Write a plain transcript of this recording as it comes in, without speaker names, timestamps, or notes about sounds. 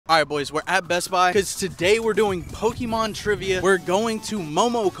All right, boys, we're at Best Buy because today we're doing Pokemon Trivia. We're going to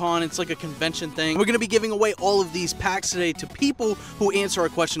Momocon. It's like a convention thing. We're going to be giving away all of these packs today to people who answer our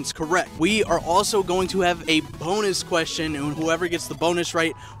questions correct. We are also going to have a bonus question, and whoever gets the bonus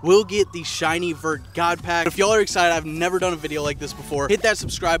right will get the shiny Vert God Pack. If y'all are excited, I've never done a video like this before. Hit that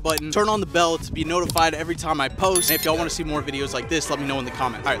subscribe button, turn on the bell to be notified every time I post. And if y'all want to see more videos like this, let me know in the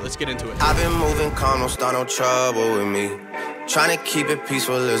comments. All right, let's get into it. I've been moving calm, don't start no trouble with me. Trying to keep it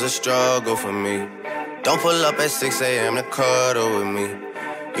peaceful is a struggle for me. Don't pull up at 6 a.m. to cuddle with me.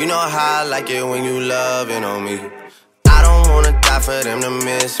 You know how I like it when you loving on me. I don't wanna die for them to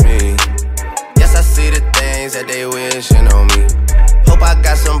miss me. Yes, I see the things that they wishing on me. Hope I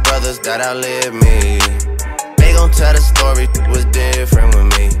got some brothers that outlive me. They gon' tell the story was different with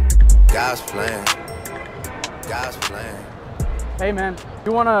me. God's plan, God's plan. Hey man,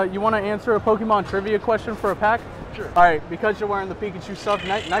 you wanna answer a Pokemon trivia question for a pack? Sure. All right, because you're wearing the Pikachu stuff,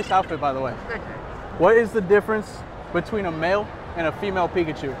 nice outfit by the way. Thank you. What is the difference between a male and a female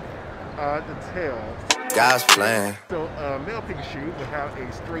Pikachu? The tail. God's plan. So male Pikachu would have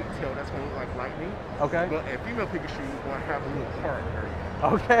a straight tail that's going to look like lightning. Okay. But a female Pikachu will have a little part area.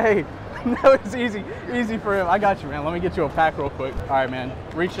 Okay, that was easy for him. I got you, man. Let me get you a pack real quick. All right, man.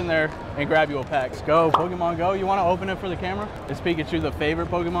 Reach in there and grab you a pack. Let's go, Pokemon Go. You want to open it for the camera? Is Pikachu the favorite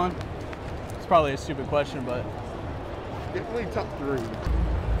Pokemon? It's probably a stupid question, but. Definitely top 3.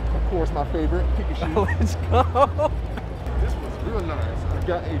 Of course, my favorite, Pikachu. Let's go. This was real nice. I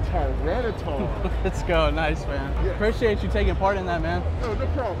got a Tyranitar. Let's go. Nice, man. Yeah. Appreciate you taking part in that, man. No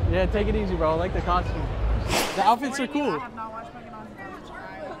problem. Yeah, take it easy, bro. I like the costume. The outfits are cool. I have not watched Pokemon since I was a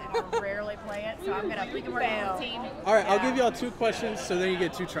child, and I rarely play it, so I'm gonna fail. Team. All right, I'll give y'all 2 questions, so then you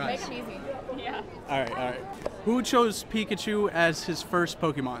get 2 tries. Make it easy. Yeah. All right. Who chose Pikachu as his first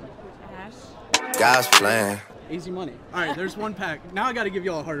Pokemon? Ash. God's plan. Easy money. All right, there's 1 pack. Now I got to give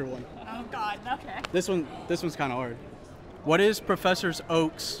y'all a harder one. Oh God. Okay. This one's kind of hard. What is Professor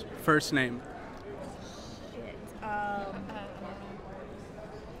Oak's first name? Shit.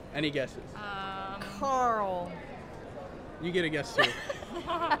 Any guesses? Carl. You get a guess too.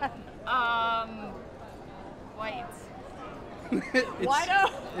 White.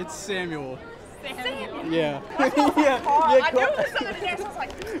 it's, it's Samuel. Samuel. Yeah. Carl. yeah. I knew it was something in there, so I was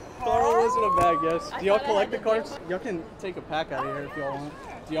like, Carl wasn't a bad guess. Do y'all thought I collect the had cards? Y'all can take a pack out of here if y'all want.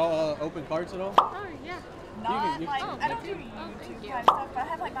 Do y'all open cards at all? Oh yeah. Not you like can- I don't do YouTube type stuff, but I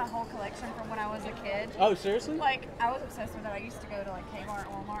have like my whole collection from when I was a kid. Oh, seriously? Like I was obsessed with it. I used to go to like Kmart,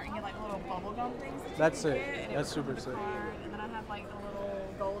 Walmart, and get like little bubble gum things. That That's you could it. get, and it That's would come super with the sick. card, and then I have like the little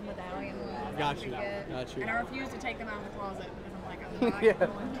gold medallion ones. that Got you you. could get. Got you. And I refuse to take them out of the closet because I'm like, I'm not Yeah.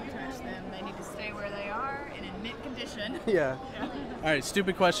 going to touch them. They need to stay where they are and in mint condition. Yeah. All right,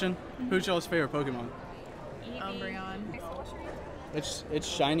 stupid question. Who's y'all's favorite Pokemon? Umbreon. It's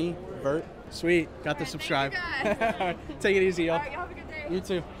shiny, Vert. Sweet. Got the subscribe. you guys. Take it easy, y'all. Alright, y'all have a good day. You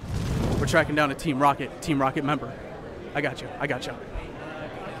too. We're tracking down a Team Rocket member. I got you.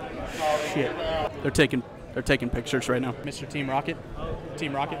 Shit. They're taking pictures right now. Mr. Team Rocket.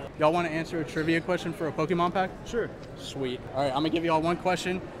 Y'all want to answer a trivia question for a Pokemon pack? Sure. Sweet. All right, I'm gonna give y'all 1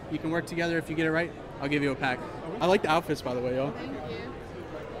 question. You can work together. If you get it right, I'll give you a pack. I like the outfits, by the way, y'all. Thank you.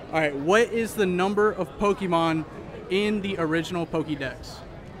 All right, what is the number of Pokemon in the original Pokédex?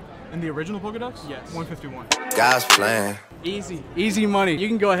 In the original Pokedex? Yes. 151. God's plan. Easy money. You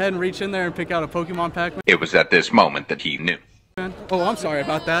can go ahead and reach in there and pick out a Pokemon pack. It was at this moment that he knew. Oh, I'm sorry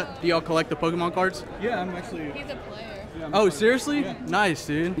about that. Do y'all collect the Pokemon cards? Yeah, I'm actually. He's a player. Oh, seriously? Yeah. Nice,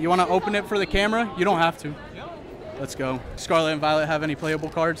 dude. You want to open it for the camera? You don't have to. Yeah. Let's go. Scarlet and Violet have any playable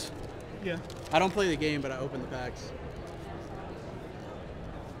cards? Yeah. I don't play the game, but I open the packs.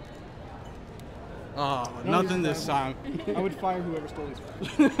 Oh, nothing this time. I would fire whoever stole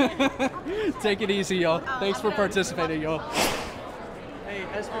these. Take it easy, y'all. Thanks for participating, y'all. Hey,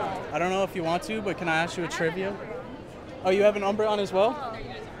 Esper. I don't know if you want to, but can I ask you a trivia? Oh, you have an Umbreon as well?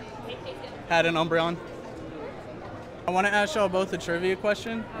 Had an Umbreon? I want to ask y'all both a trivia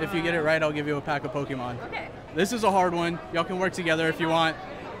question. If you get it right, I'll give you a pack of Pokemon. Okay. This is a hard one. Y'all can work together if you want.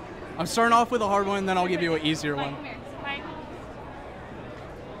 I'm starting off with a hard one, then I'll give you an easier one.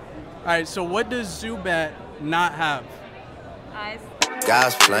 All right, so what does Zubat not have? Eyes.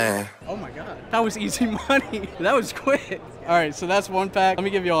 God's plan. Oh my God, that was easy money. That was quick. All right, so that's 1 pack. Let me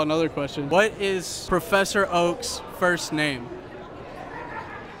give you all another question. What is Professor Oak's first name?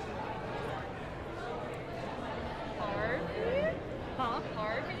 Harvey? Huh?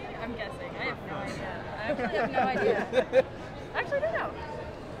 Harvey? I'm guessing. I have no idea. I actually have no idea. I actually don't know.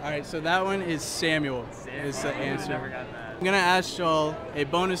 All right, so that one is Samuel. Is the answer. Never got that. I'm gonna ask y'all a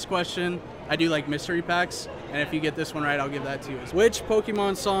bonus question. I do like mystery packs, and if you get this one right, I'll give that to you. Which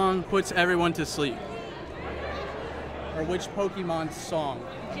Pokemon song puts everyone to sleep? Or which Pokemon song?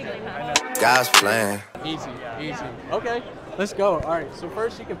 God's plan. Easy, easy. Okay, let's go. All right, so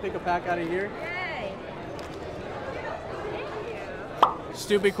first you can pick a pack out of here. Yay.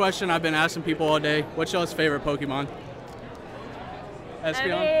 Stupid question I've been asking people all day. What's y'all's favorite Pokemon?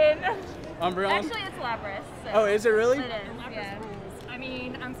 Espeon? Umbreon? Actually, it's Lapras. So Oh, is it really? It is, yeah. I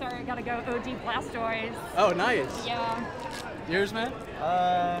mean, I'm sorry, I gotta go OG Blastoise. Oh, nice. Yeah. Yours, man?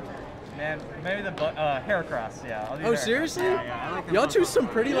 Man, maybe the Heracross, yeah. I'll do Oh, Heracross. seriously? Yeah, I like them Y'all both. choose some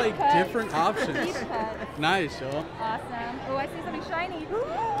pretty like Deep different options. Deep cut. Nice, y'all. Awesome. Oh, I see something shiny.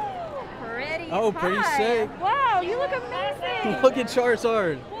 Pretty. Oh, pretty Hi. sick. Wow, you look amazing. Look at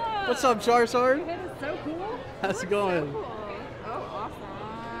Charizard. Whoa. What's up, Charizard? That is so cool. How's it going? Cool. Oh,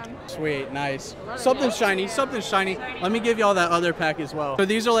 awesome. Sweet, nice. Something shiny, something shiny. Let me give y'all that other pack as well. So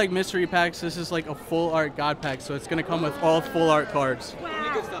these are like mystery packs. This is like a full art god pack, so it's gonna come with all full art cards.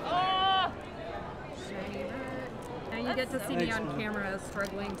 Wow. And you get to see me on camera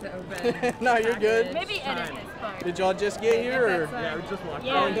struggling to open. No, you're good. Maybe edit this part. Did y'all just get here? Or? Yeah, we just walked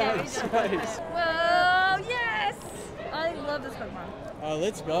Yeah, Oh, yeah. nice, nice. Whoa, yes. I love this Pokemon.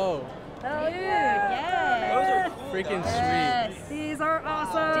 Let's go. Oh, yes. Freaking sweet. Yes. These are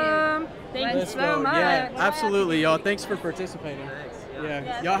awesome. Thank you Let's so go. much. Yeah, absolutely, y'all. Thanks for participating.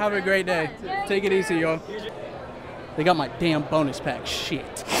 Yeah, y'all have a great day. Take it easy, y'all. They got my damn bonus pack.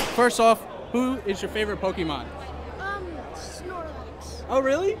 Shit. First off, who is your favorite Pokemon? Snorlax. Oh,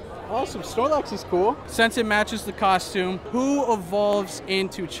 really? Awesome. Snorlax is cool. Since it matches the costume, who evolves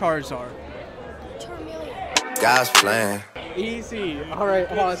into Charizard? Charmeleon. God's plan. Easy. All right,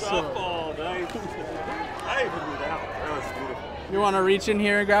 awesome. Oh, nice. I even knew that one. That was beautiful. You want to reach in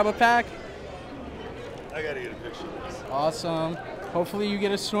here and grab a pack? I gotta get a picture of this. Awesome. Hopefully you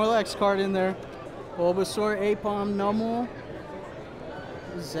get a Snorlax card in there. Bulbasaur, Apom, Numel.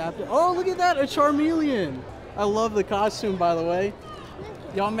 Zapdos. Oh, look at that, a Charmeleon. I love the costume, by the way.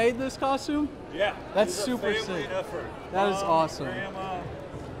 Y'all made this costume? Yeah. That's it's a super family sick. effort. That is awesome. Grandma.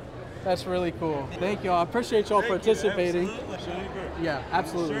 That's really cool. Thank y'all. I appreciate y'all Thank you, participating. absolutely. Yeah,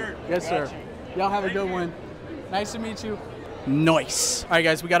 absolutely. Sure. Yes, sir. Got you. Y'all have a good one. Nice to meet you. Nice. All right,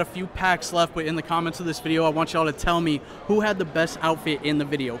 guys, we got a few packs left, but in the comments of this video, I want y'all to tell me who had the best outfit in the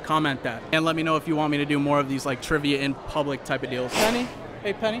video. Comment that. And let me know if you want me to do more of these like trivia in public type of deals. Penny?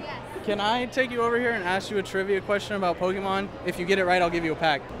 Hey, Penny? Yes. Can I take you over here and ask you a trivia question about Pokemon? If you get it right, I'll give you a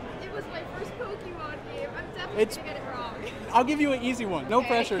pack. It was my first Pokemon game. I'm definitely It's- gonna get it wrong. I'll give you an easy one. No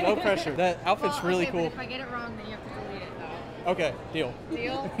pressure, no pressure. That outfit's Well, really okay, cool. But if I get it wrong, then you have to delete it though. Okay, deal.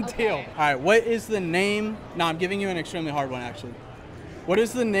 Deal? Deal. Okay. All right, what is the name? No, I'm giving you an extremely hard one, actually. What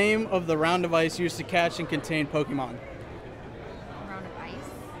is the name of the round device used to catch and contain Pokemon? Round of ice.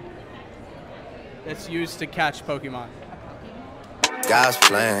 That's used to catch Pokemon. God's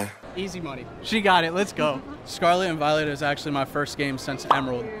plan. Easy money. She got it. Let's go. Scarlet and Violet is actually my first game since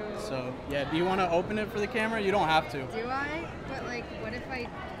Emerald. So, yeah, do you want to open it for the camera? You don't have to. Do I? But like, what if I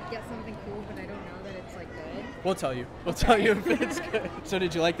get something cool, but I don't know that it's like good? We'll tell you. We'll tell you if it's good. So,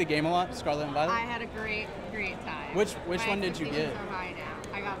 did you like the game a lot, Scarlet and Violet? I had a great time. Which My one did you expectations get? are high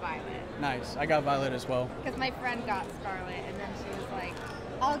now. I got Violet. Nice. I got Violet as well. Because my friend got Scarlet, and then she was like,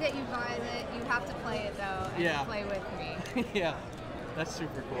 I'll get you Violet. You have to play it though, and Yeah. play with me. Yeah, that's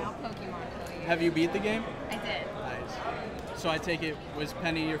super And I'll cool. Pokemon kill you. Have you beat the game? I did. Nice. So I take it, was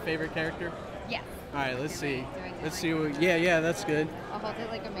Penny your favorite character? Yes. All right, let's see. Do I get Let's my see what, card? yeah, that's good. I'll hold it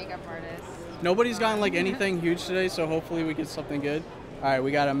like a makeup artist. Nobody's gotten like anything huge today, so hopefully we get something good. All right,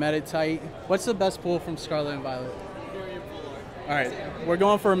 we got a Meditite. What's the best pull from Scarlet and Violet? All right, we're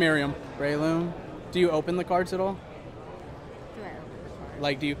going for a Miriam. Breloom. Do you open the cards at all? Do I open the card?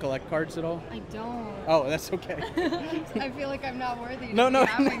 Like, do you collect cards at all? I don't. Oh, that's okay. I feel like I'm not worthy. To No, be no,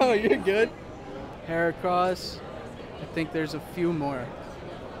 having no, these. you're good. Heracross. I think there's a few more.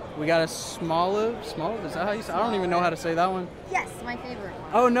 We got a Smoliv. Smoliv, is that how you say? I don't even know how to say that one. Yes, my favorite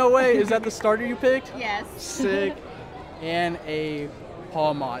one. Oh, no way. Is that the starter you picked? Yes. Sick. And a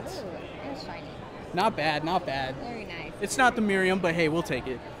Palmot. Ooh, it's shiny. Not bad, not bad. Very nice. It's not the Miriam, but hey, we'll take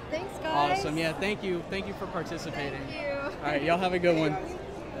it. Thanks, guys. Awesome. Yeah, thank you. Thank you for participating. Thank you. All right, y'all have a good one.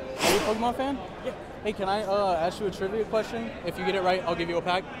 Are you a Pokemon fan? Yeah. Hey, can I ask you a trivia question? If you get it right, I'll give you a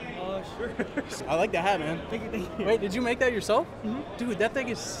pack. Sure. I like the hat, man. Thank you. Wait, did you make that yourself? Dude, that thing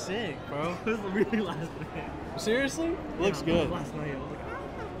is sick, bro. This is really last night. Seriously? Looks good. Last night, I was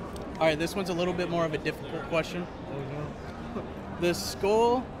like, All right, this one's a little bit more of a difficult question. oh no. The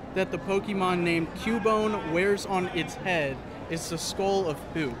skull that the Pokemon named Cubone wears on its head is the skull of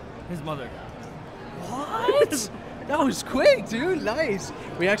who? His mother. What? That was quick, dude. Nice.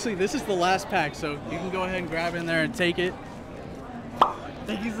 This is the last pack, so you can go ahead and grab in there and take it.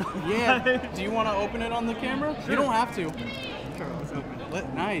 Thank you so much. Yeah. Do you want to open it on the camera? Sure. You don't have to. Sure, let's open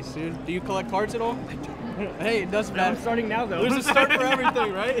it. Nice, dude. Do you collect cards at all? Hey, it doesn't matter. I'm starting now, though. There's a start for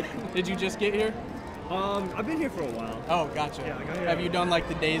everything, right? Did you just get here? I've been here for a while. Oh, gotcha. Yeah, I got here. Have you done like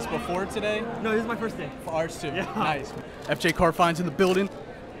the days before today? No, this is my first day. For ours too. Yeah. Nice. FJ Car Finds in the building.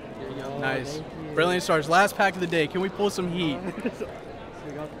 There you go. Nice. Brilliant Stars, last pack of the day. Can we pull some heat? So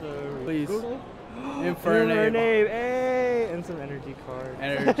we got the Please. Infernape. Hey, and some energy cards.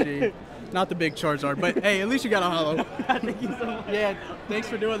 Energy. Not the big Charizard, but hey, at least you got a hollow. Thank you so much. Yeah, thanks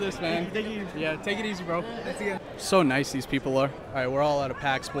for doing this, man. Thank you. Yeah, take it easy, bro. Thanks again. So nice these people are. All right, we're all out of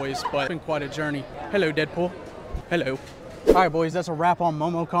packs, boys, but it's been quite a journey. Hello, Deadpool. Hello. All right, boys, that's a wrap on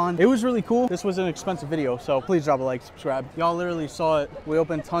Momocon. It was really cool. This was an expensive video, so please drop a like, subscribe. Y'all literally saw it. We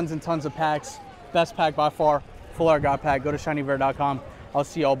opened tons and tons of packs. Best pack by far, full art god pack. Go to shinyvert.com. I'll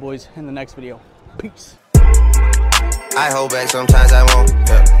see y'all boys in the next video. Peace. I hold back, sometimes I won't.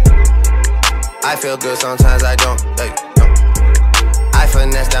 Yeah. I feel good, sometimes I don't. Hey, no. I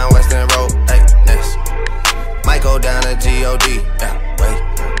finesse down Western Road. Hey, next. Might go down to G.O.D. Yeah, wait.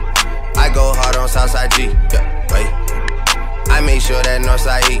 I go hard on Southside G. Yeah, wait. I make sure that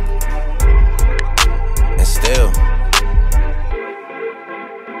Northside eat. And still,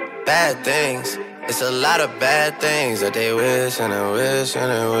 bad things. It's a lot of bad things that they wish and they wish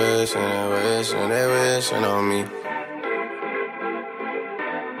and they wish and they wish and they wishing on me.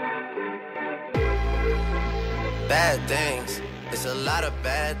 Bad things. It's a lot of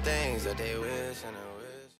bad things that they wish.